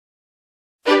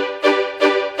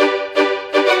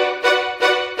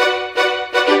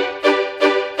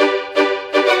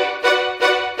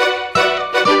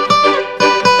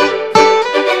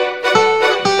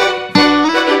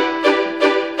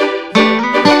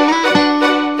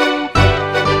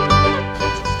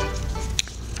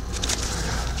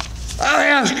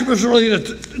was really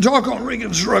to talk on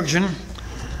Reconstruction.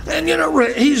 And, you know,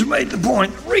 he's made the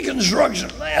point, Reconstruction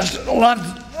lasted a lot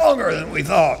longer than we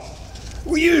thought.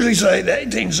 We usually say the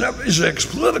 1876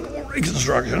 political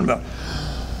Reconstruction, but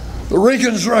the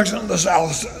Reconstruction of the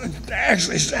South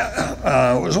actually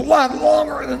was a lot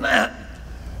longer than that.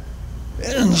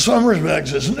 In some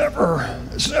respects, it's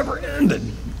never ended.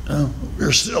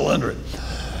 We're still under it.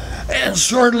 And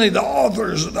certainly the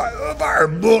authors of our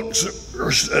books that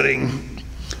we're studying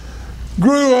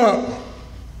grew up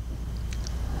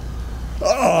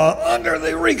under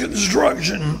the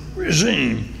Reconstruction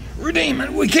regime.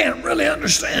 And we can't really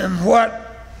understand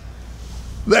what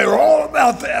they were all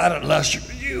about that unless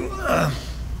you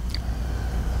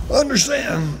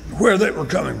understand where they were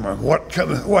coming from, what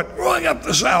growing up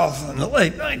the South in the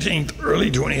late 19th, early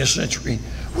 20th century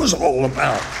was all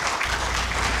about.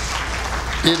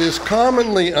 It is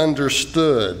commonly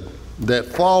understood that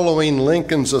following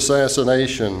Lincoln's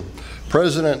assassination,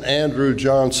 President Andrew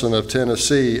Johnson of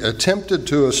Tennessee attempted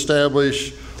to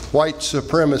establish white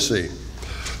supremacy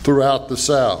throughout the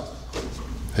South.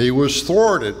 He was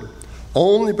thwarted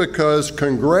only because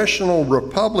congressional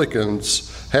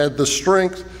Republicans had the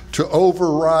strength to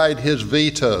override his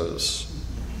vetoes.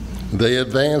 They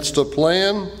advanced a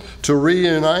plan to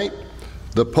reunite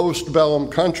the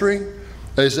postbellum country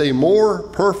as a more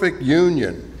perfect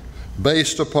union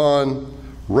based upon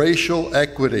racial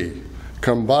equity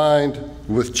combined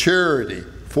with charity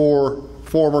for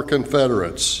former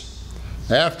Confederates.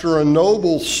 After a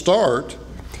noble start,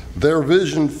 their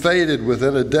vision faded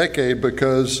within a decade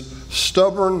because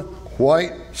stubborn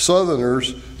white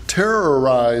Southerners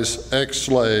terrorized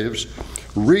ex-slaves,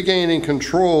 regaining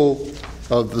control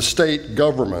of the state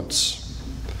governments.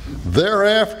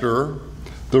 Thereafter,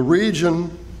 the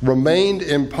region remained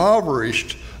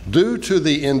impoverished due to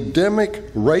the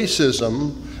endemic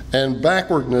racism and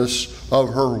backwardness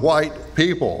of her white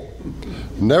people.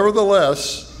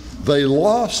 Nevertheless, they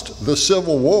lost the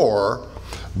Civil War,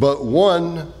 but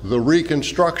won the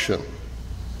Reconstruction.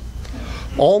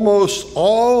 Almost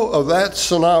all of that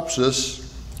synopsis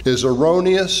is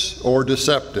erroneous or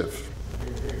deceptive.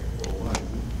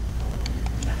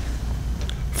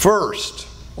 First,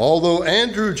 although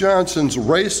Andrew Johnson's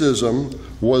racism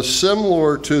was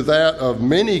similar to that of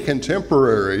many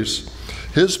contemporaries,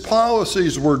 his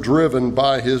policies were driven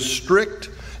by his strict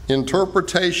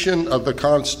interpretation of the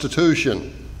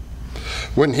Constitution.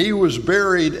 When he was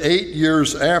buried 8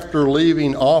 years after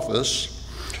leaving office,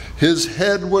 his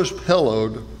head was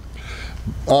pillowed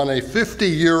on a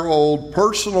 50-year-old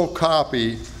personal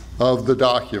copy of the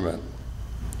document.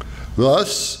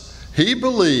 Thus, he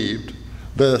believed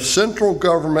the central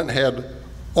government had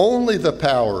only the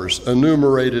powers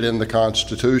enumerated in the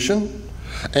Constitution,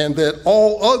 and that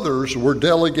all others were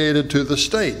delegated to the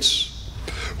states.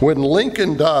 When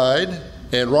Lincoln died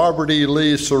and Robert E.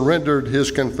 Lee surrendered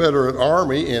his Confederate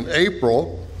Army in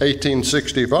April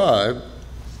 1865,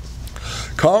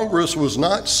 Congress was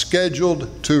not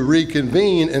scheduled to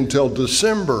reconvene until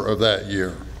December of that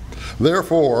year.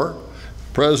 Therefore,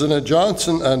 President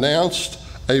Johnson announced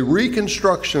a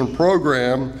Reconstruction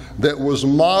program that was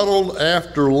modeled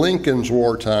after Lincoln's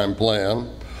wartime plan,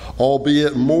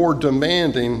 albeit more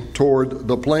demanding toward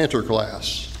the planter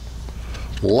class.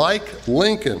 Like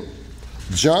Lincoln,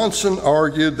 Johnson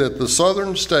argued that the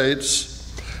Southern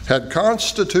states had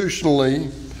constitutionally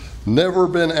never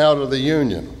been out of the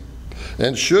Union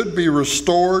and should be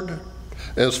restored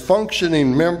as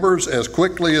functioning members as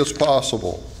quickly as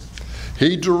possible.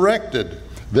 He directed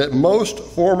that most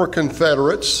former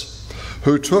Confederates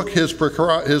who took his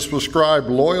prescribed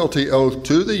loyalty oath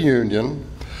to the Union,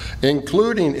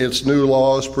 including its new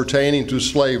laws pertaining to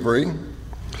slavery,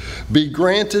 be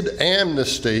granted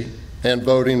amnesty and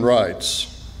voting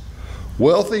rights.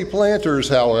 Wealthy planters,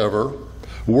 however,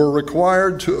 were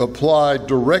required to apply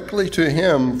directly to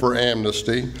him for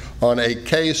amnesty on a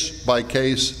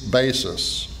case-by-case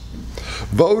basis.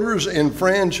 Voters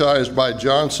enfranchised by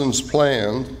Johnson's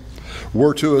plan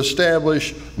were to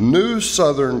establish new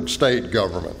Southern state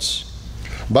governments.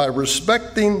 By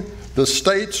respecting the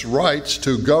states' rights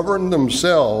to govern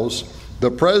themselves,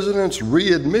 the president's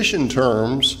readmission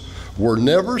terms were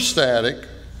never static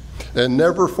and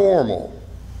never formal,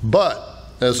 but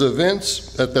as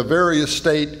events at the various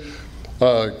state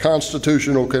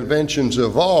constitutional conventions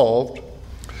evolved,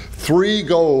 three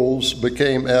goals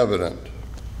became evident.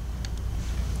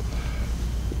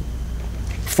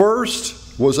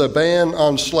 First was a ban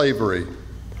on slavery.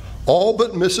 All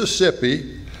but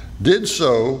Mississippi did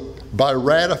so by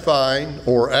ratifying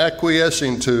or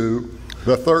acquiescing to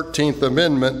the 13th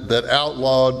Amendment that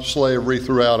outlawed slavery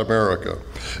throughout America.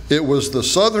 It was the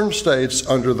Southern states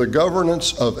under the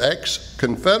governance of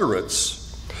ex-Confederates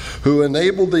who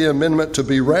enabled the amendment to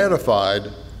be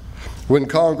ratified when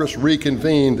Congress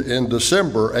reconvened in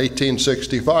December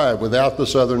 1865. Without the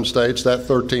Southern states, that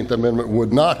 13th Amendment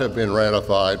would not have been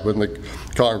ratified when the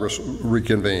Congress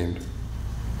reconvened.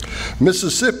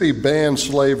 Mississippi banned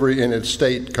slavery in its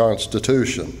state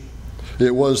constitution.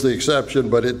 It was the exception,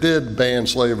 but it did ban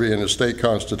slavery in its state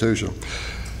constitution.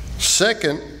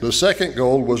 The second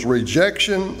goal was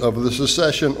rejection of the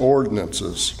secession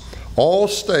ordinances. All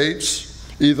states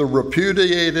either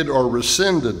repudiated or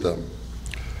rescinded them.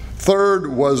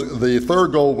 The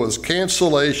third goal was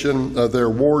cancellation of their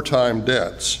wartime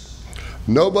debts.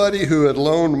 Nobody who had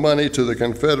loaned money to the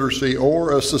Confederacy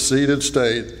or a seceded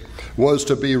state was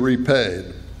to be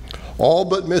repaid. All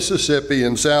but Mississippi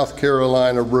and South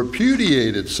Carolina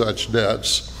repudiated such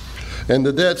debts, and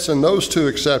the debts in those two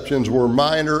exceptions were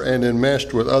minor and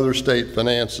enmeshed with other state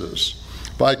finances.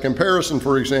 By comparison,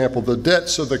 for example, the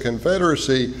debts of the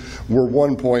Confederacy were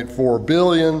 $1.4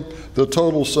 billion. The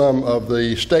total sum of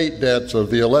the state debts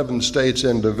of the 11 states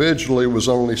individually was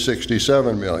only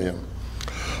 $67 million.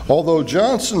 Although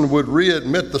Johnson would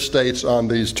readmit the states on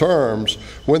these terms,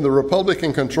 when the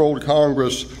Republican-controlled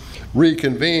Congress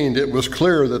reconvened, it was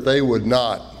clear that they would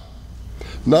not.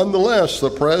 Nonetheless, the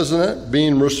president,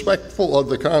 being respectful of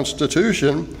the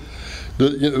Constitution,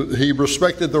 he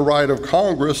respected the right of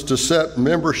Congress to set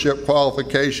membership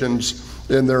qualifications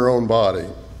in their own body.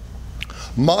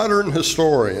 Modern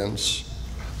historians,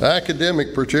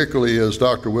 academic particularly, as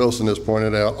Dr. Wilson has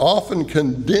pointed out, often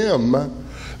condemn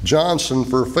Johnson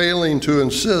for failing to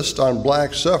insist on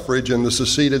black suffrage in the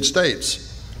seceded states.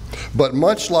 But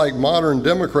much like modern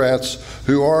Democrats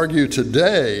who argue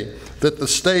today that the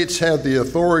states have the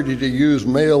authority to use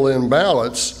mail-in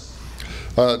ballots,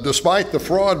 despite the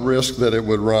fraud risk that it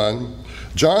would run,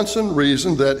 Johnson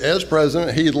reasoned that as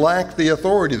president he lacked the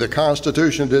authority. The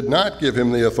Constitution did not give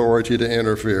him the authority to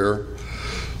interfere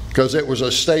because it was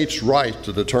a state's right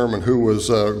to determine who was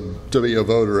to be a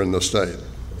voter in the state,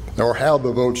 or how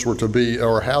the votes were to be,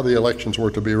 or how the elections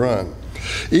were to be run.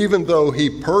 Even though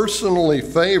he personally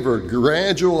favored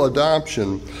gradual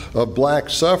adoption of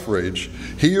black suffrage,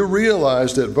 he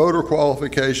realized that voter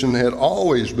qualification had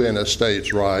always been a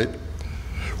state's right.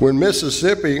 When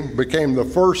Mississippi became the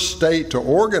first state to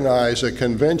organize a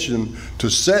convention to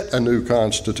set a new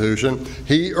constitution,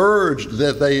 he urged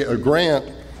that they grant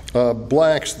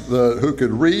blacks who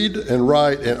could read and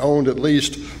write and owned at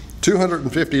least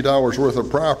 $250 worth of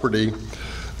property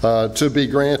to be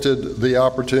granted the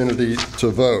opportunity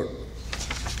to vote.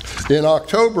 In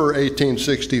October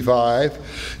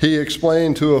 1865, he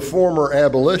explained to a former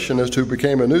abolitionist who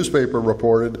became a newspaper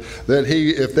reporter that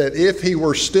if he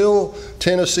were still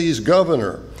Tennessee's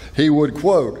governor, he would,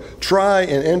 quote, try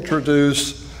and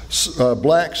introduce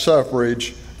black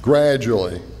suffrage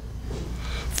gradually,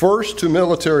 first to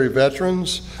military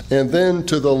veterans and then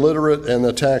to the literate and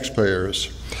the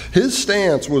taxpayers. His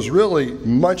stance was really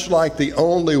much like the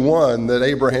only one that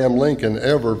Abraham Lincoln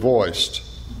ever voiced.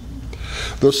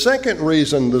 The second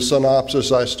reason the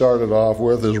synopsis I started off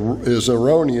with is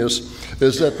erroneous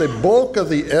is that the bulk of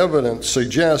the evidence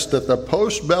suggests that the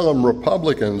postbellum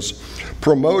Republicans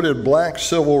promoted black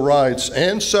civil rights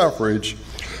and suffrage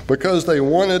because they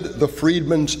wanted the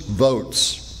freedmen's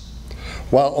votes,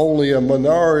 while only a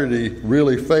minority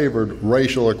really favored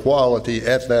racial equality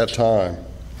at that time.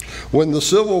 When the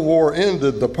Civil War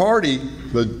ended,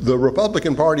 the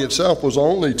Republican Party itself was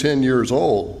only 10 years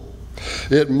old.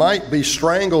 It might be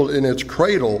strangled in its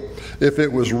cradle if the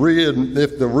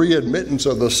readmittance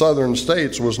of the southern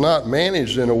states was not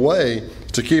managed in a way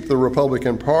to keep the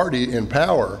Republican Party in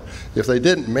power. If they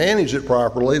didn't manage it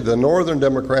properly, the northern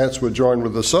Democrats would join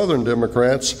with the southern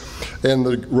Democrats, and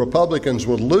the Republicans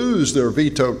would lose their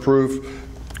veto-proof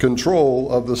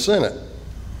control of the Senate.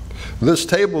 This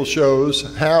table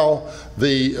shows how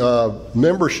the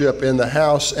membership in the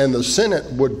House and the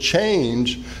Senate would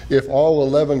change if all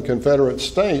 11 Confederate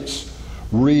states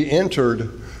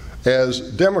re-entered as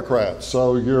Democrats.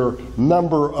 So your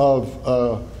number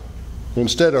of,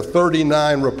 instead of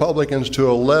 39 Republicans to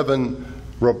 11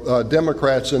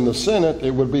 Democrats in the Senate,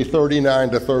 it would be 39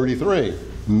 to 33.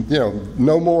 You know,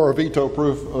 no more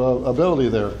veto-proof ability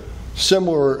there.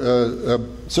 Similar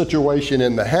situation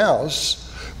in the House.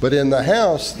 But in the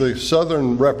House, the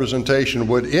Southern representation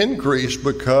would increase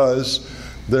because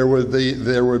there would be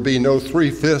no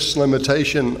 3/5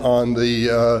 limitation on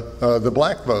the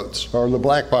black votes or the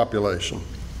black population.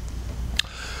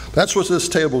 That's what this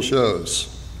table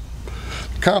shows.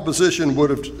 composition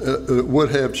would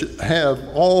have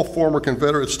all former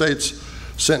Confederate states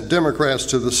sent Democrats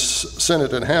to the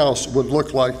Senate and House would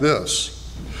look like this.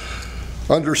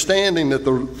 Understanding that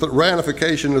the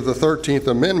ratification of the 13th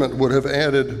Amendment would have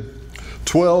added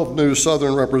 12 new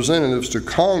Southern representatives to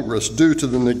Congress due to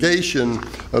the negation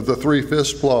of the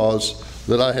 3/5 clause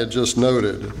that I had just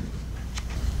noted.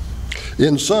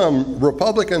 In sum,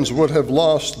 Republicans would have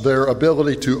lost their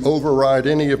ability to override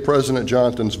any of President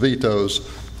Johnson's vetoes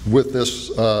with this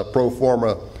pro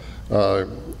forma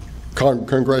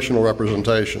congressional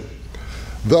representation.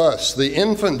 Thus, the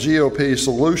infant GOP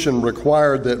solution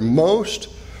required that most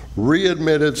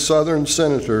readmitted Southern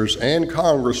senators and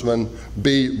congressmen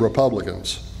be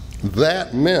Republicans.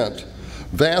 That meant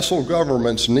vassal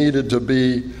governments needed to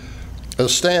be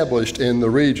established in the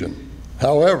region.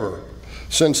 However,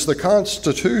 since the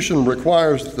Constitution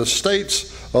requires that the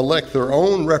states elect their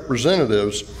own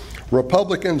representatives,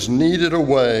 Republicans needed a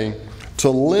way to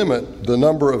limit the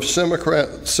number of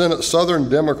Southern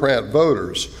Democrat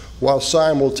voters while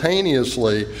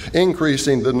simultaneously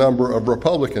increasing the number of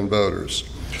Republican voters.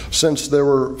 Since there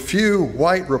were few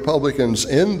white Republicans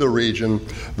in the region,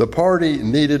 the party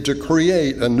needed to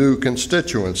create a new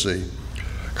constituency.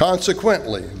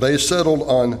 Consequently, they settled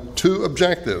on two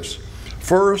objectives.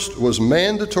 First was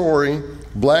mandatory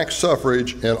black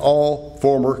suffrage in all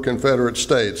former Confederate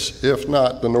states, if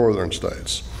not the northern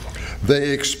states. They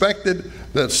expected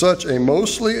that such a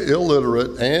mostly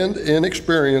illiterate and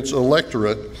inexperienced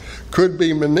electorate could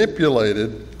be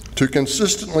manipulated to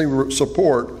consistently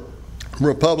support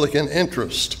Republican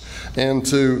interest and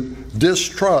to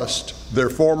distrust their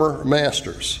former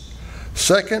masters.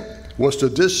 Second was to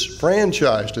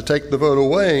disfranchise, to take the vote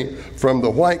away from the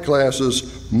white classes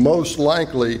most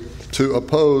likely to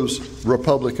oppose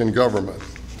Republican government.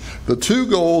 The two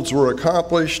goals were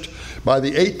accomplished by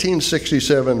the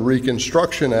 1867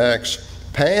 Reconstruction Acts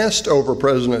passed over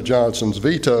President Johnson's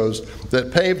vetoes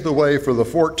that paved the way for the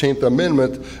 14th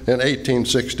Amendment in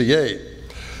 1868.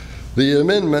 The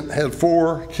amendment had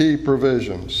four key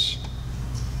provisions.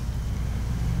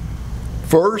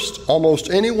 First, almost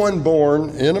anyone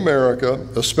born in America,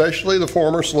 especially the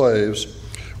former slaves,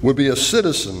 would be a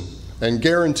citizen and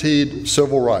guaranteed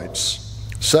civil rights.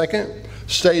 Second,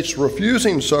 states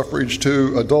refusing suffrage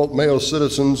to adult male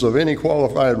citizens of any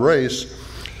qualified race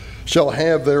shall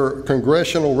have their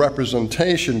congressional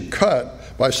representation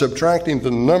cut by subtracting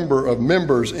the number of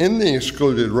members in the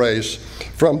excluded race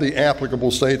from the applicable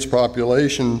state's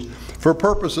population for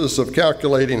purposes of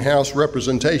calculating House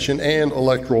representation and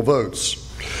electoral votes.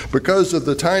 Because of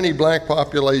the tiny black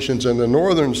populations in the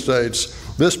northern states,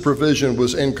 this provision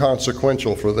was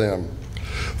inconsequential for them.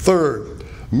 Third,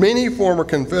 many former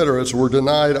Confederates were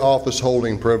denied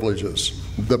office-holding privileges.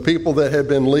 The people that had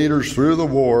been leaders through the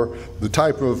war, the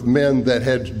type of men that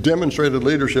had demonstrated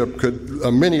leadership,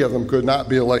 many of them could not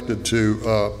be elected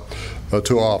to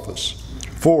office.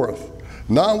 Fourth,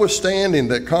 notwithstanding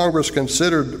that Congress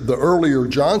considered the earlier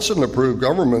Johnson-approved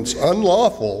governments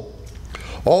unlawful,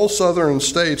 all Southern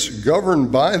states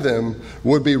governed by them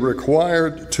would be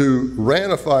required to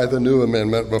ratify the new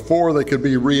amendment before they could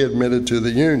be readmitted to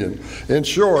the Union. In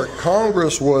short,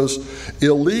 Congress was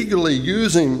illegally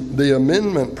using the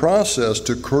amendment process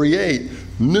to create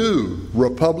new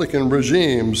Republican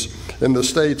regimes in the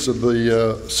states of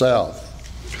the South.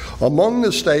 Among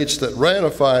the states that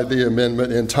ratified the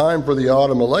amendment in time for the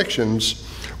autumn elections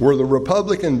were the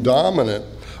Republican-dominant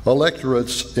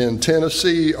electorates in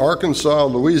Tennessee, Arkansas,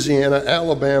 Louisiana,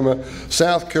 Alabama,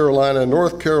 South Carolina,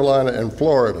 North Carolina, and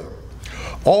Florida.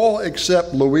 All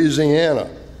except Louisiana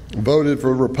voted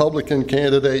for Republican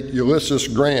candidate Ulysses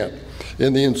Grant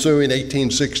in the ensuing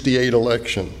 1868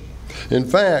 election. In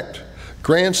fact,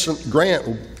 Grant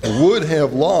would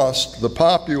have lost the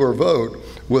popular vote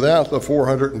without the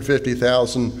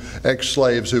 450,000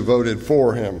 ex-slaves who voted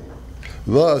for him.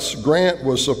 Thus, Grant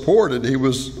was supported. He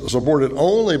was supported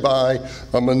only by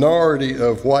a minority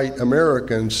of white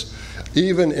Americans,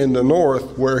 even in the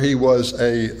North, where he was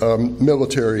a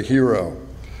military hero.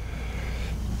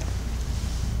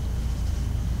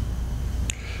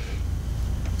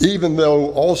 Even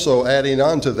though also adding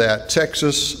on to that,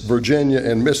 Texas, Virginia,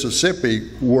 and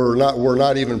Mississippi were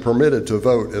not even permitted to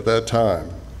vote at that time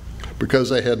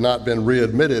because they had not been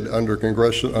readmitted under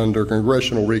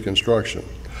congressional Reconstruction.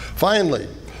 Finally,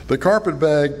 the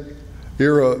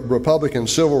carpetbag-era Republican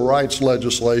civil rights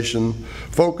legislation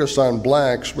focused on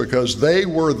blacks because they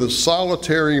were the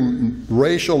solitary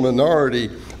racial minority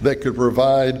that could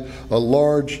provide a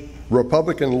large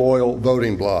Republican-loyal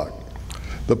voting bloc.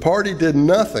 The party did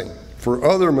nothing for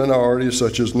other minorities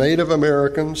such as Native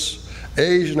Americans,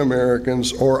 Asian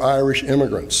Americans, or Irish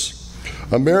immigrants.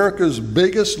 America's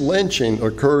biggest lynching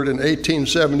occurred in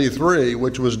 1873,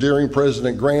 which was during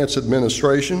President Grant's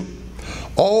administration.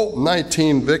 All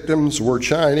 19 victims were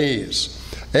Chinese,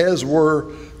 as were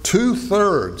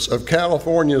 2/3 of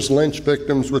California's lynch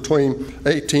victims between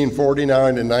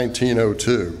 1849 and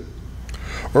 1902.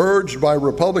 Urged by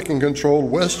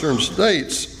Republican-controlled Western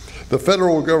states, the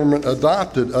federal government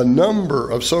adopted a number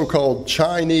of so-called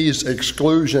Chinese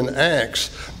exclusion acts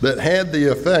that had the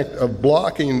effect of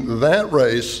blocking that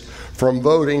race from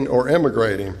voting or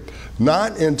immigrating.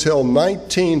 Not until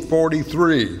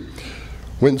 1943,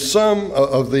 when some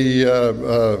of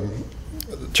the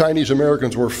Chinese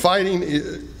Americans were fighting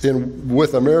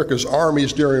with America's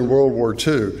armies during World War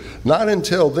II. Not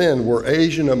until then were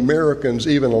Asian Americans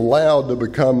even allowed to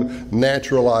become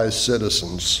naturalized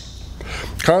citizens.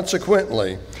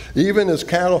 Consequently, even as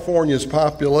California's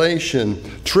population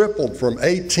tripled from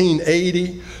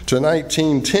 1880 to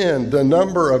 1910, the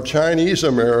number of Chinese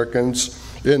Americans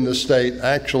in the state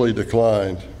actually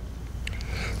declined.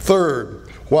 Third,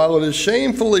 while it is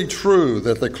shamefully true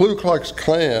that the Ku Klux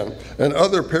Klan and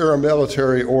other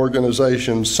paramilitary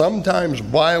organizations sometimes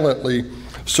violently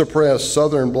suppress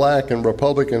Southern black and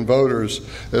Republican voters,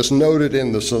 as noted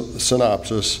in the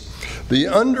synopsis, the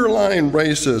underlying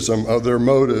racism of their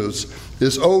motives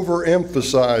is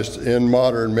overemphasized in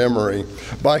modern memory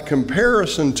by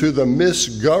comparison to the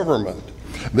misgovernment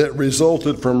that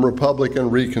resulted from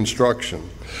Republican Reconstruction.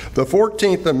 The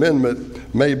 14th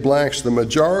Amendment made blacks the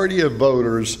majority of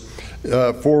voters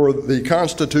for the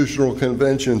constitutional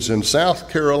conventions in South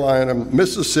Carolina,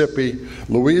 Mississippi,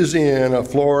 Louisiana,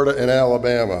 Florida, and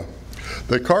Alabama.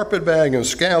 The carpetbag and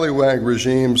scallywag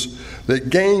regimes that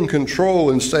gained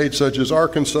control in states such as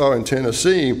Arkansas and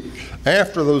Tennessee,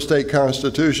 after those state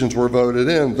constitutions were voted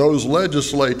in, those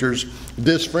legislators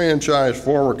disfranchised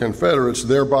former Confederates,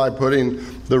 thereby putting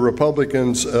the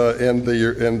Republicans and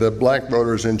the black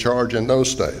voters in charge in those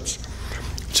states.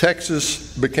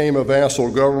 Texas became a vassal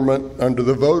government under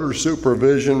the voter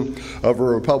supervision of a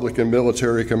Republican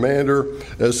military commander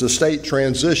as the state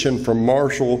transitioned from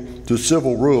martial to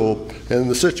civil rule,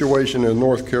 and the situation in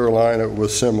North Carolina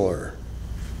was similar.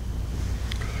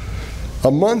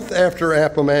 A month after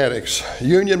Appomattox,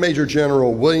 Union Major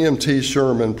General William T.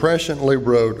 Sherman presciently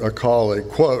wrote a colleague,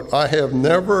 quote, "I have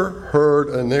never heard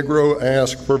a Negro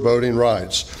ask for voting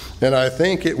rights, and I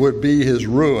think it would be his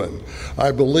ruin.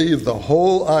 I believe the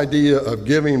whole idea of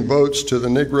giving votes to the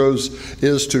Negroes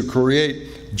is to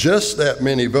create just that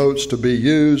many votes to be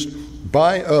used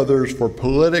by others for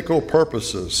political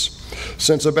purposes.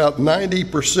 Since about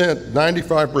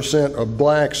 95% of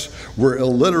blacks were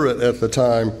illiterate at the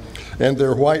time, and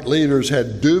their white leaders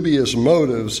had dubious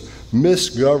motives,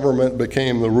 misgovernment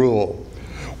became the rule."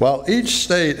 While each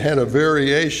state had a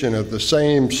variation of the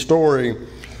same story,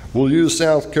 we'll use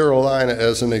South Carolina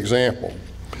as an example.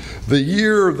 The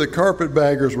year the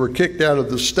carpetbaggers were kicked out of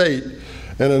the state,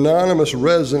 an anonymous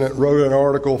resident wrote an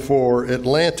article for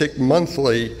Atlantic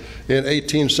Monthly in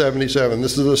 1877.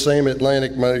 This is the same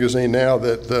Atlantic magazine now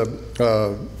that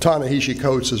Ta-Nehisi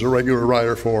Coates is a regular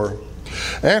writer for.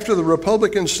 After the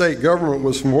Republican state government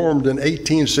was formed in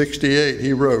 1868,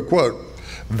 he wrote, quote,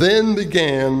 "Then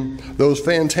began those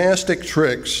fantastic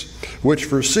tricks which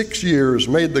for 6 years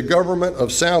made the government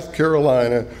of South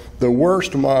Carolina the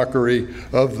worst mockery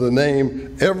of the name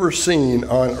ever seen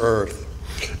on earth.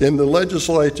 In the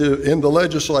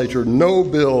legislature, no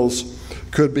bills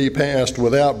could be passed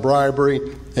without bribery,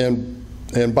 and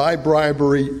by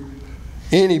bribery,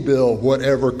 any bill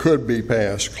whatever could be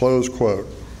passed," close quote.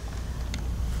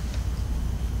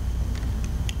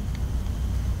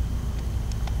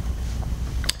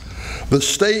 The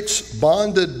state's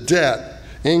bonded debt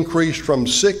increased from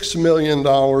 $6 million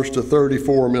to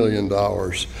 $34 million.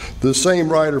 The same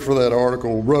writer for that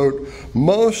article wrote,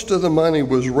 "Most of the money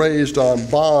was raised on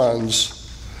bonds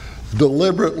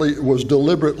was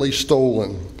deliberately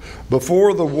stolen.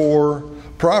 Before the war,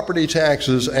 property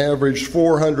taxes averaged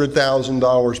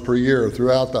 $400,000 per year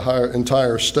throughout the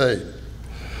entire state.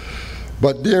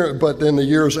 But in the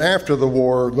years after the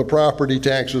war, the property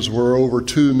taxes were over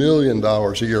 $2 million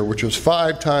a year, which was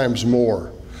 5 times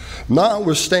more.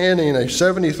 Notwithstanding a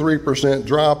 73%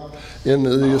 drop in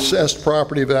the assessed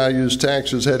property values,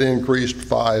 taxes had increased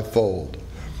 5-fold.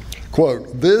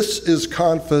 Quote, "This is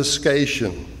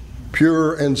confiscation,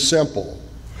 pure and simple.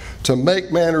 To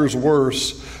make matters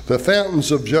worse, the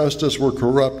fountains of justice were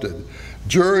corrupted.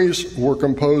 Juries were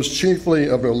composed chiefly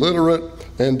of illiterate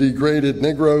and degraded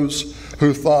Negroes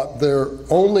who thought their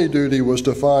only duty was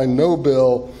to find no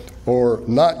bill or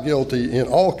not guilty in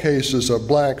all cases of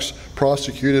blacks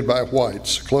prosecuted by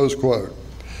whites," close quote.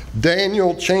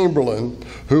 Daniel Chamberlain,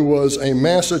 who was a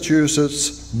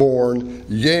Massachusetts-born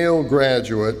Yale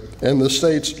graduate and the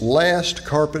state's last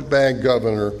carpetbag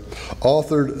governor,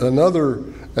 authored another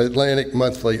Atlantic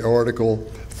Monthly article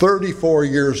 34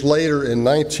 years later in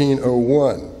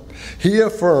 1901. He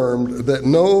affirmed that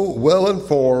no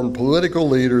well-informed political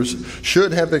leaders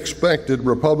should have expected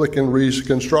Republican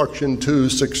Reconstruction to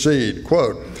succeed.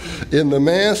 Quote, in the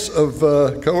mass of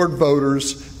colored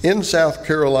voters in South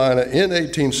Carolina in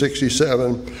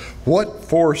 1867, what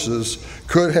forces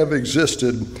could have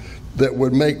existed that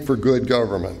would make for good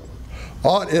government?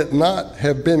 Ought it not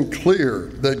have been clear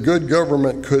that good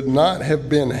government could not have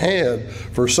been had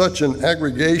for such an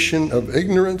aggregation of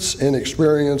ignorance,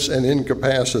 inexperience, and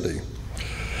incapacity?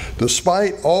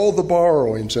 Despite all the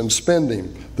borrowings and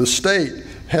spending, the state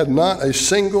had not a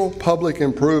single public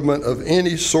improvement of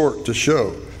any sort to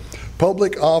show.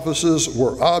 Public offices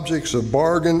were objects of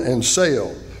bargain and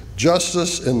sale.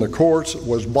 Justice in the courts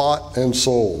was bought and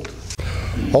sold.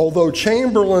 Although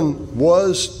Chamberlain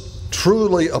was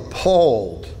truly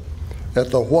appalled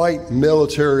at the white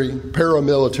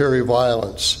paramilitary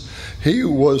violence, he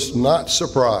was not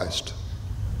surprised.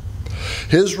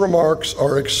 His remarks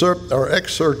are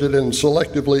excerpted and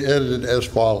selectively edited as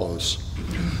follows.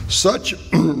 Such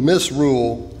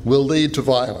misrule will lead to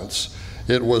violence.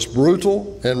 It was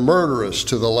brutal and murderous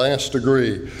to the last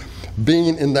degree,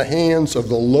 being in the hands of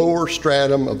the lower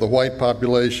stratum of the white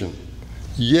population.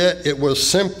 Yet it was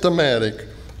symptomatic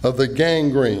of the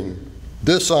gangrene,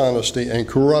 dishonesty, and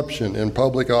corruption in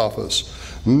public office.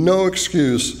 No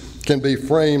excuse can be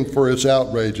framed for its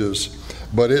outrages,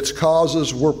 but its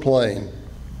causes were plain.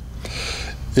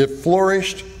 It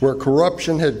flourished where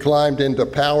corruption had climbed into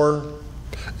power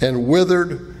and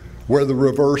withered where the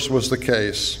reverse was the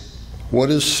case. What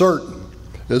is certain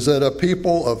is that a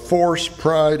people of force,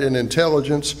 pride, and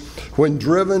intelligence, when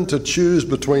driven to choose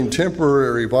between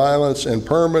temporary violence and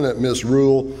permanent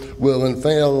misrule, will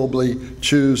infallibly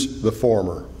choose the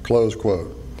former, close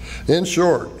quote. In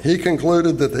short, he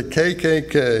concluded that the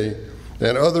KKK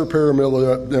and other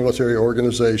paramilitary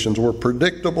organizations were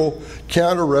predictable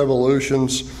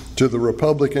counter-revolutions to the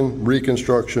Republican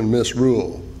Reconstruction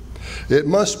misrule. It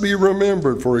must be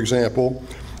remembered, for example,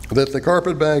 that the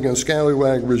carpetbag and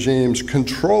scallywag regimes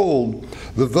controlled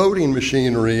the voting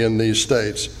machinery in these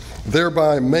states,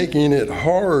 thereby making it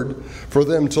hard for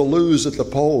them to lose at the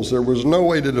polls. There was no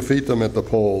way to defeat them at the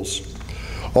polls.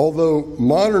 Although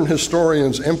modern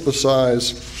historians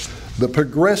emphasize the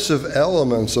progressive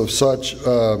elements of such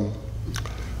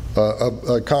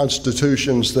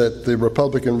constitutions that the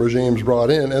Republican regimes brought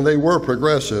in, and they were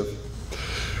progressive,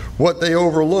 what they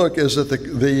overlook is that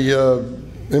the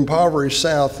impoverished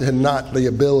South had not the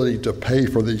ability to pay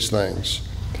for these things.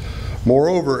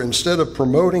 Moreover, instead of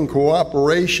promoting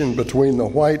cooperation between the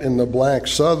white and the black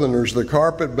Southerners, the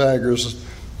carpetbaggers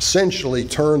essentially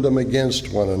turned them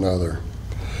against one another.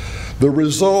 The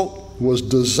result was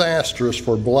disastrous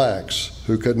for blacks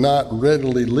who could not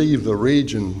readily leave the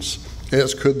regions,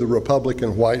 as could the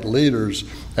Republican white leaders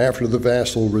after the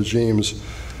vassal regimes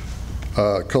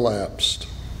collapsed.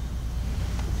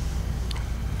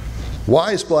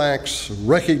 Wise blacks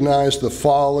recognized the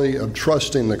folly of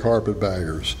trusting the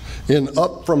carpetbaggers. In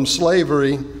Up From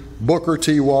Slavery, Booker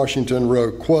T. Washington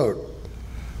wrote, quote,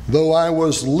 though I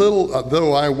was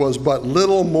but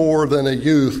little more than a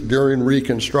youth during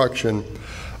Reconstruction,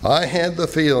 I had the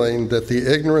feeling that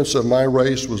the ignorance of my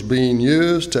race was being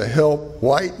used to help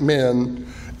white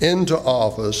men into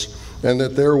office, and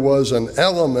that there was an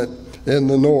element in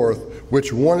the North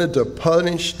which wanted to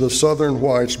punish the Southern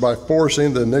whites by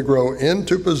forcing the Negro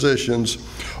into positions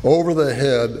over the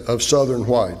head of Southern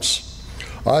whites.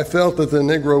 I felt that the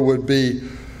Negro would be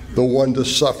the one to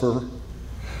suffer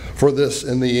for this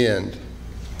in the end.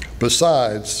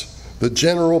 Besides, the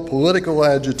general political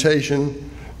agitation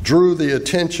drew the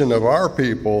attention of our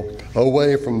people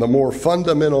away from the more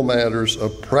fundamental matters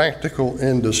of practical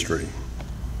industry.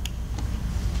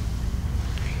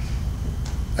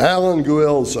 Alan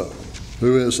Guelzo,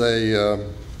 who is a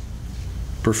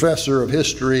professor of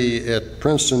history at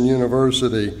Princeton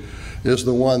University, is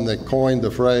the one that coined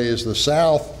the phrase, the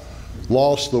South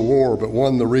lost the war but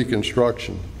won the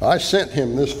Reconstruction. I sent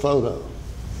him this photo,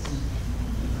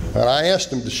 and I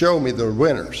asked him to show me the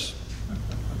winners.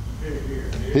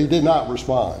 He did not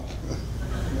respond.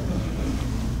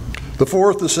 The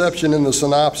fourth deception in the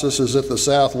synopsis is that the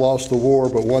South lost the war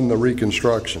but won the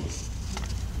Reconstruction.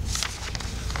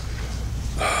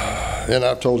 And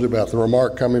I've told you about the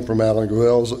remark coming from Alan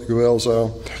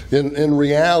Guelzo. In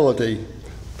reality,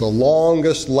 the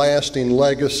longest lasting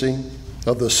legacy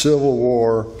of the Civil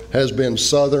War has been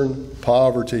Southern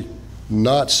poverty,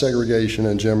 not segregation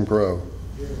and Jim Crow.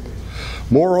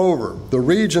 Moreover, the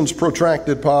region's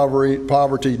protracted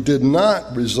poverty did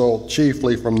not result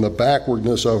chiefly from the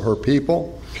backwardness of her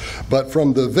people, but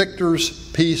from the victor's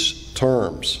peace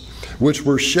terms, which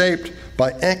were shaped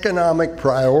by economic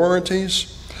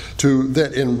priorities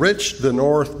that enriched the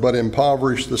North but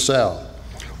impoverished the South.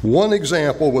 One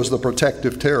example was the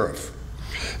protective tariff.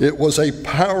 It was a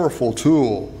powerful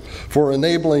tool for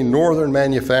enabling Northern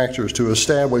manufacturers to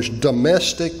establish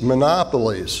domestic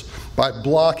monopolies by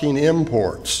blocking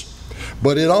imports.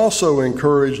 But it also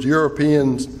encouraged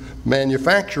European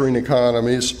manufacturing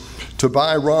economies to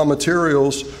buy raw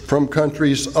materials from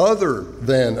countries other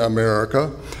than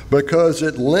America because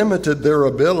it limited their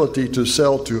ability to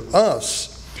sell to us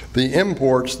the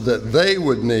imports that they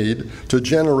would need to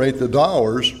generate the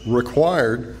dollars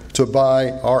required to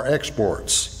buy our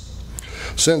exports.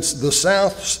 Since the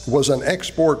South was an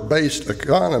export-based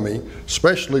economy,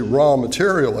 especially raw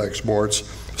material exports,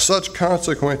 such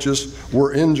consequences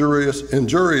were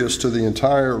injurious to the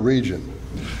entire region.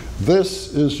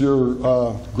 This is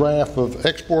your graph of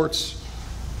exports.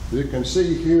 You can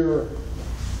see here,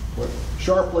 went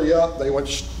sharply up. They went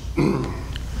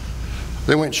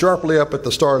sharply up at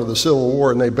the start of the Civil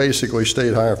War, and they basically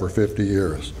stayed high for 50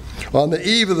 years. On the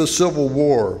eve of the Civil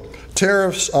War,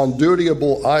 tariffs on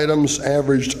dutiable items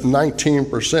averaged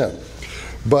 19%,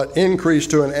 but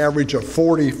increased to an average of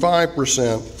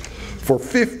 45% for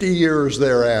 50 years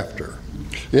thereafter.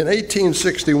 In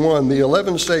 1861, the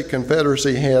 11-state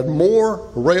Confederacy had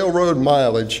more railroad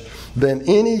mileage than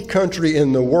any country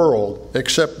in the world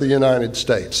except the United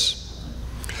States.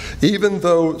 Even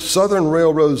though Southern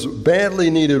railroads badly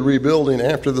needed rebuilding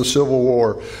after the Civil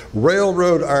War,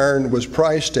 railroad iron was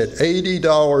priced at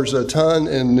 $80 a ton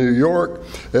in New York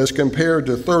as compared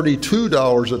to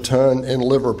 $32 a ton in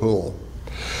Liverpool.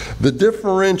 The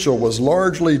differential was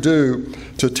largely due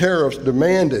to tariffs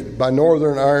demanded by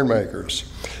Northern ironmakers.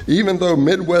 Even though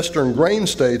Midwestern grain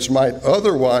states might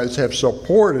otherwise have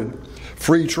supported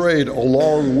free trade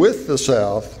along with the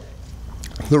South,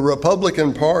 the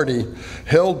Republican Party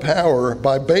held power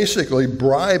by basically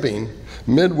bribing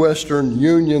Midwestern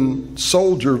Union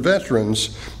soldier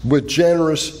veterans with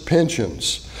generous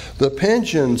pensions. The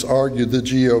pensions, argued the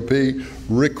GOP,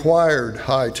 required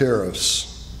high tariffs.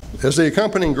 As the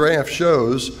accompanying graph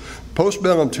shows,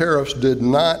 postbellum tariffs did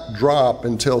not drop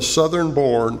until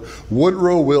Southern-born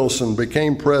Woodrow Wilson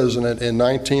became president in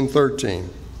 1913.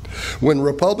 When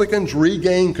Republicans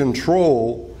regained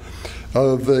control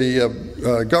of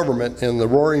the government in the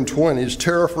Roaring '20s,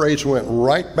 tariff rates went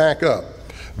right back up.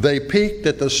 They peaked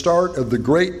at the start of the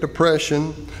Great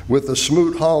Depression with the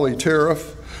Smoot-Hawley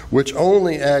tariff, which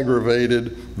only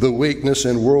aggravated the weakness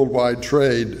in worldwide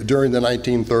trade during the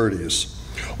 1930s.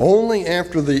 Only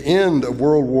after the end of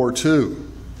World War II,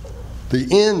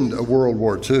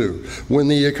 when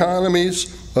the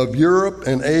economies of Europe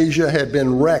and Asia had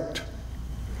been wrecked,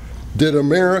 did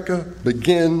America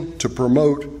begin to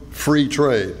promote free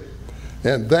trade.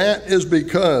 And that is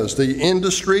because the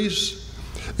industries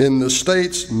in the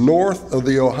states north of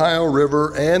the Ohio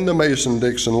River and the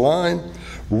Mason-Dixon line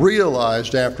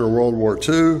realized after World War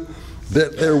II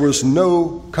that there was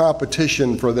no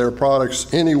competition for their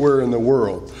products anywhere in the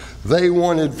world. They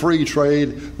wanted free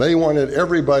trade. They wanted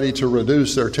everybody to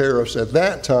reduce their tariffs at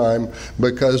that time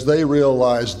because they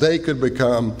realized they could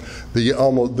become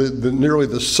nearly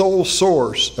the sole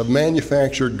source of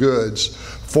manufactured goods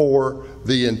for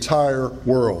the entire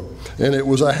world. And it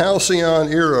was a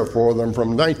halcyon era for them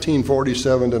from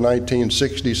 1947 to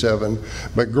 1967,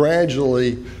 but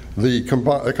gradually the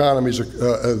economies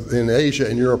in Asia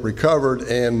and Europe recovered,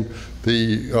 and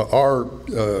our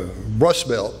Rust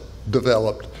Belt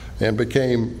developed and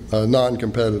became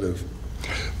non-competitive.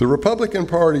 The Republican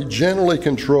Party generally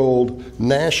controlled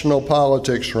national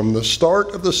politics from the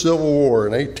start of the Civil War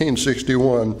in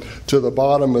 1861 to the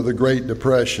bottom of the Great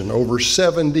Depression, over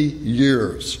 70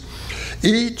 years.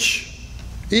 Each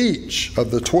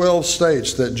of the 12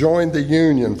 states that joined the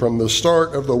Union from the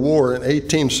start of the war in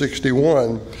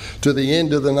 1861 to the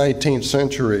end of the 19th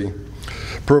century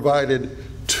provided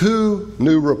 2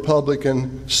 new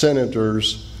Republican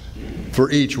senators for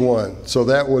each one. So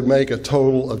that would make a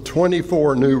total of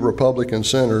 24 new Republican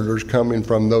senators coming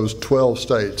from those 12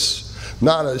 states.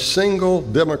 Not a single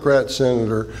Democrat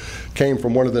senator came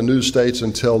from one of the new states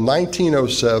until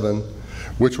 1907,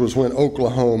 which was when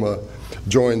Oklahoma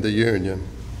joined the Union.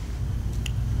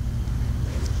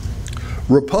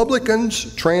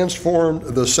 Republicans transformed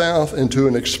the South into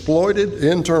an exploited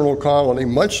internal colony,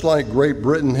 much like Great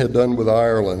Britain had done with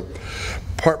Ireland.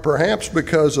 Perhaps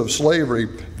because of slavery,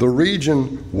 the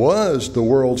region was the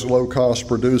world's low-cost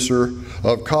producer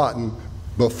of cotton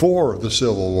before the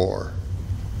Civil War.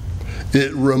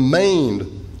 It remained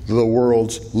the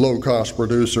world's low-cost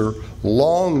producer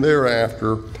long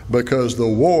thereafter because the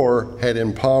war had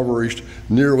impoverished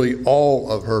nearly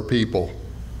all of her people.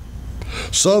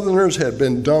 Southerners had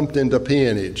been dumped into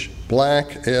peonage,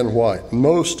 black and white.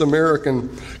 Most American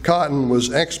cotton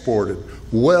was exported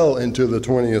well into the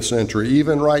 20th century.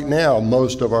 Even right now,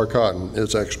 most of our cotton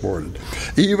is exported.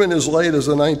 Even as late as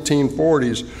the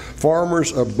 1940s,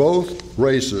 farmers of both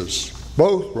races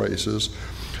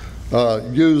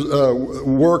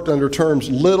worked under terms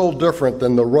little different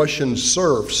than the Russian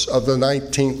serfs of the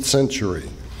 19th century.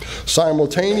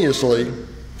 Simultaneously,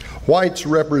 whites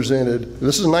represented,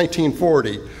 this is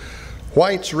 1940,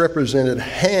 whites represented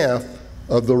half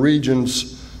of the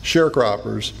region's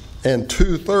sharecroppers and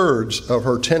 2/3 of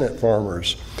her tenant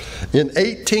farmers. In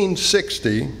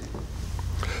 1860,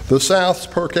 the South's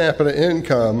per capita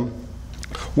income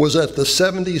was at the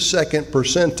 72nd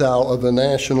percentile of the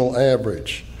national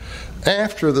average.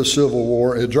 After the Civil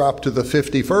War, it dropped to the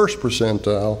 51st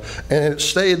percentile, and it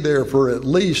stayed there for at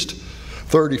least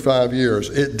 35 years.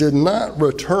 It did not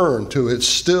return to its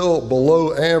still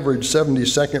below average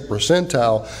 72nd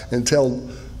percentile until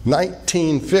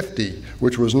 1950,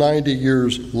 which was 90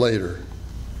 years later.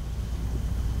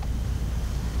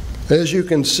 As you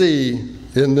can see,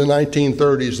 in the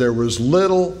 1930s, there was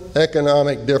little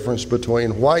economic difference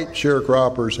between white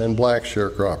sharecroppers and black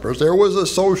sharecroppers. There was a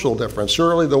social difference.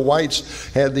 Surely the whites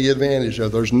had the advantage of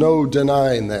it. There's no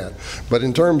denying that. But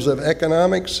in terms of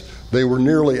economics, they were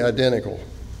nearly identical.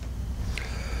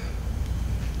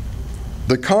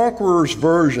 The conqueror's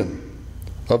version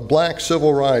of black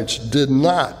civil rights did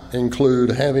not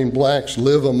include having blacks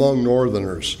live among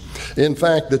Northerners. In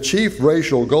fact, the chief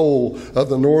racial goal of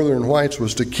the Northern whites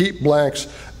was to keep blacks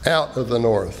out of the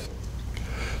North.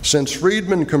 Since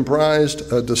freedmen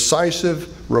comprised a decisive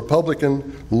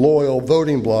Republican loyal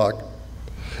voting bloc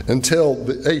until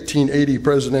the 1880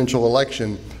 presidential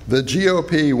election, the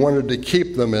GOP wanted to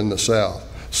keep them in the South.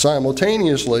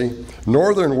 Simultaneously,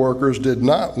 Northern workers did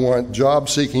not want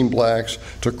job-seeking blacks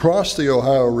to cross the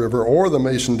Ohio River or the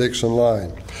Mason-Dixon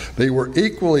line. They were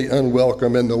equally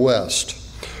unwelcome in the West.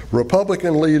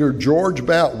 Republican leader George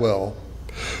Boutwell,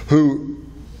 who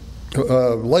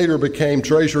later became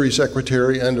Treasury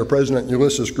Secretary under President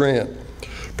Ulysses Grant,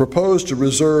 proposed to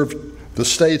reserve the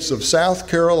states of South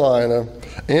Carolina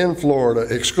and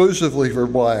Florida exclusively for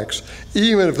blacks,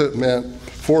 even if it meant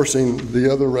forcing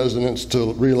the other residents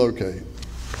to relocate.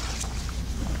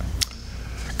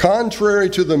 Contrary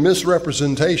to the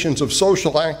misrepresentations of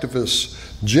social activists,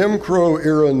 Jim Crow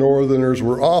era Northerners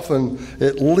were often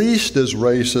at least as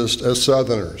racist as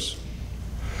Southerners.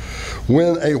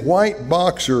 When a white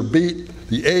boxer beat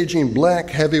the aging black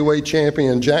heavyweight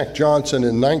champion Jack Johnson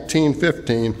in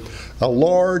 1915, a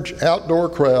large outdoor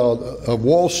crowd of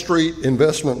Wall Street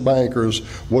investment bankers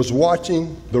was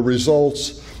watching the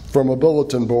results from a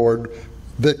bulletin board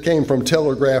that came from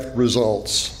telegraphed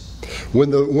results.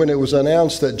 When it was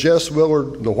announced that Jess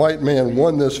Willard, the white man,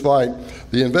 won this fight,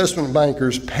 the investment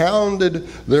bankers pounded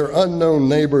their unknown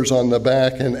neighbors on the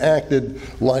back and acted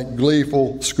like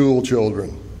gleeful school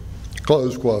children.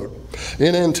 Close quote.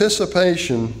 In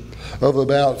anticipation of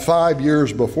about 5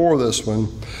 years before this one,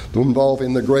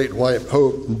 involving the great white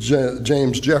hope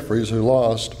James Jeffries, who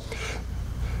lost,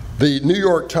 the New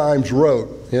York Times wrote,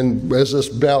 as this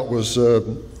bout was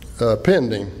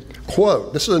pending,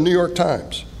 quote, this is the New York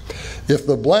Times, "If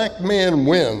the black man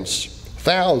wins,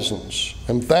 thousands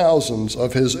and thousands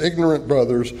of his ignorant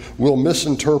brothers will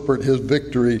misinterpret his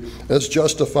victory as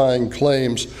justifying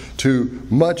claims to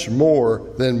much more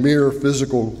than mere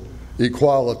physical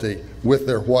equality with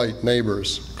their white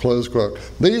neighbors," close quote.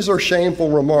 These are shameful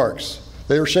remarks.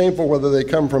 They are shameful whether they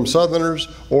come from Southerners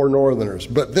or Northerners.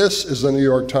 But this is the New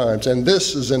York Times, and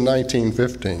this is in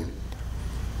 1915.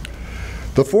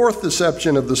 The fourth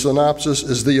deception of the synopsis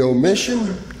is the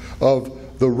omission of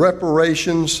the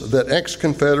reparations that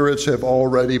ex-Confederates have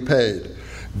already paid.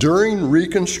 During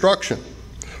Reconstruction,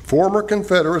 former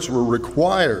Confederates were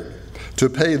required to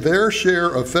pay their share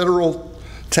of federal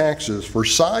taxes for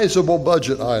sizable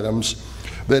budget items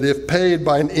that, if paid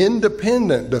by an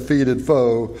independent defeated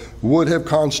foe, would have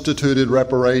constituted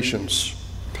reparations.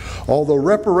 Although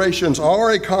reparations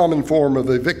are a common form of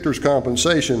a victor's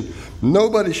compensation,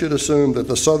 nobody should assume that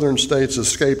the Southern states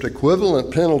escaped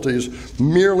equivalent penalties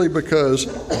merely because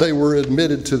they were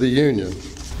admitted to the Union.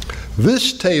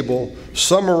 This table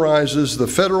summarizes the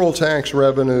federal tax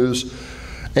revenues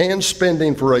and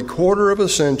spending for a quarter of a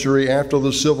century after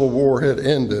the Civil War had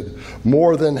ended.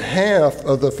 More than half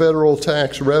of the federal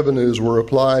tax revenues were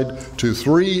applied to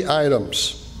 3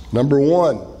 items. Number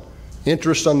 1,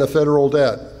 interest on the federal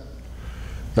debt.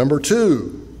 Number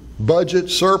 2, budget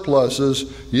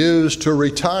surpluses used to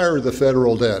retire the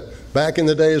federal debt, back in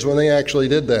the days when they actually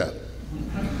did that.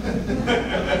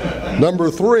 Number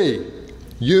 3,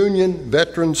 union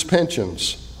veterans'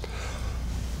 pensions.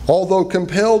 Although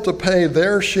compelled to pay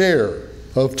their share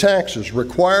of taxes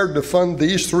required to fund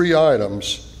these 3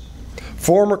 items,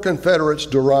 former Confederates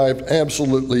derived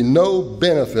absolutely no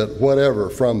benefit whatever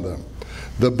from them.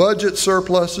 The budget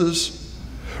surpluses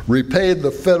repaid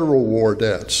the federal war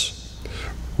debts,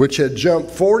 which had jumped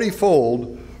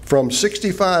 40-fold from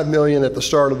 $65 million at the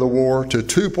start of the war to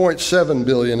 $2.7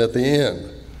 billion at the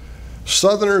end.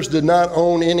 Southerners did not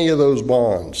own any of those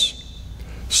bonds.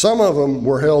 Some of them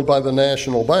were held by the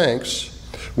national banks,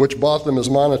 which bought them as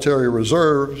monetary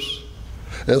reserves,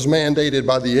 as mandated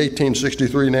by the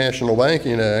 1863 National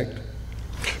Banking Act,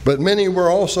 but many were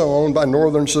also owned by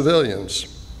Northern civilians.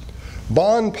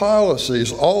 Bond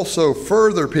policies also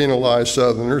further penalized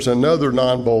Southerners and other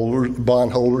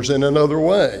non-bondholders in another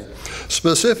way.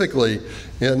 Specifically,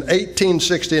 in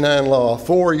 1869 law,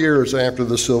 4 years after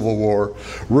the Civil War,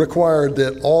 required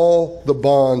that all the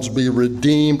bonds be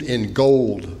redeemed in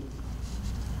gold.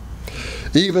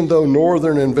 Even though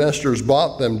Northern investors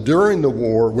bought them during the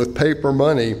war with paper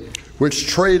money, which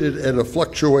traded at a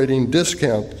fluctuating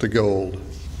discount to gold.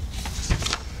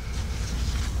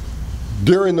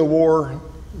 During the war,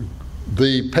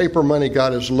 the paper money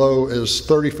got as low as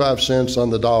 35 cents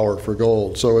on the dollar for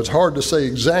gold. So it's hard to say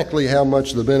exactly how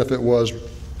much the benefit was,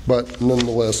 but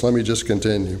nonetheless, let me just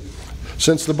continue.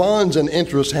 Since the bonds and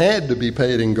interest had to be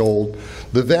paid in gold,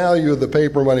 the value of the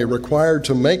paper money required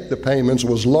to make the payments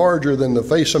was larger than the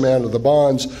face amount of the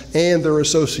bonds and their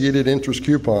associated interest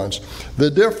coupons.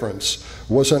 The difference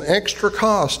was an extra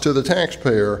cost to the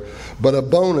taxpayer, but a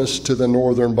bonus to the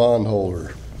Northern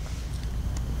bondholder.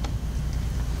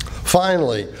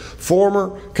 Finally,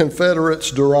 former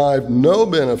Confederates derived no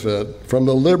benefit from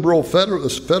the liberal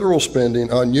federal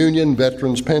spending on Union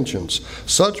veterans' pensions.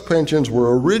 Such pensions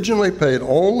were originally paid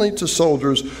only to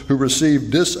soldiers who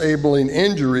received disabling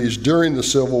injuries during the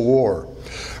Civil War.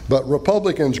 But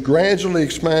Republicans gradually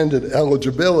expanded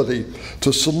eligibility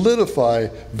to solidify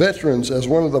veterans as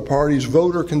one of the party's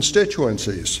voter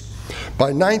constituencies.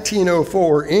 By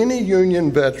 1904, any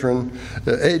Union veteran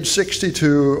age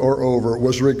 62 or over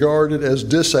was regarded as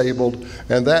disabled,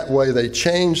 and that way they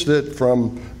changed it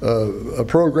from a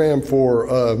program for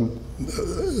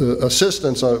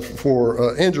assistance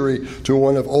for injury to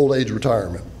one of old age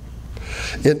retirement.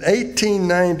 In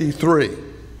 1893,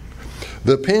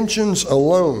 the pensions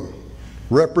alone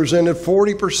represented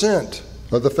 40%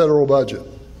 of the federal budget.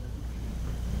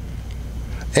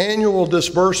 Annual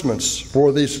disbursements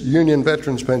for these Union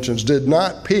veterans' pensions did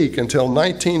not peak until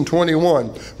 1921,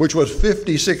 which was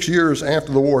 56 years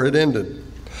after the war had ended.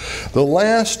 The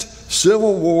last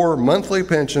Civil War monthly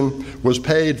pension was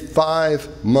paid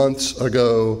 5 months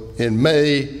ago in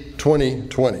May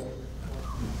 2020.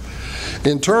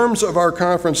 In terms of our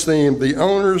conference theme, the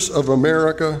owners of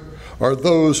America are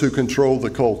those who control the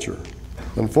culture.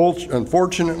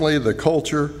 Unfortunately, the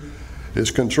culture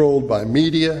is controlled by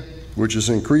media, which is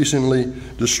increasingly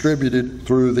distributed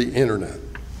through the internet.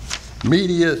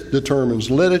 Media determines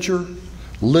literature,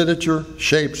 literature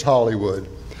shapes Hollywood.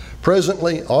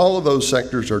 Presently, all of those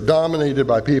sectors are dominated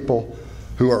by people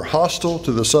who are hostile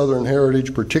to the Southern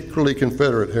heritage, particularly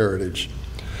Confederate heritage.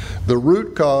 The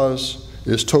root cause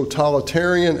is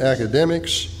totalitarian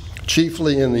academics,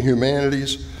 chiefly in the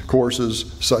humanities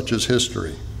courses such as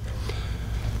history.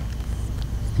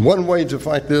 One way to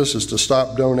fight this is to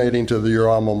stop donating to your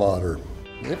alma mater.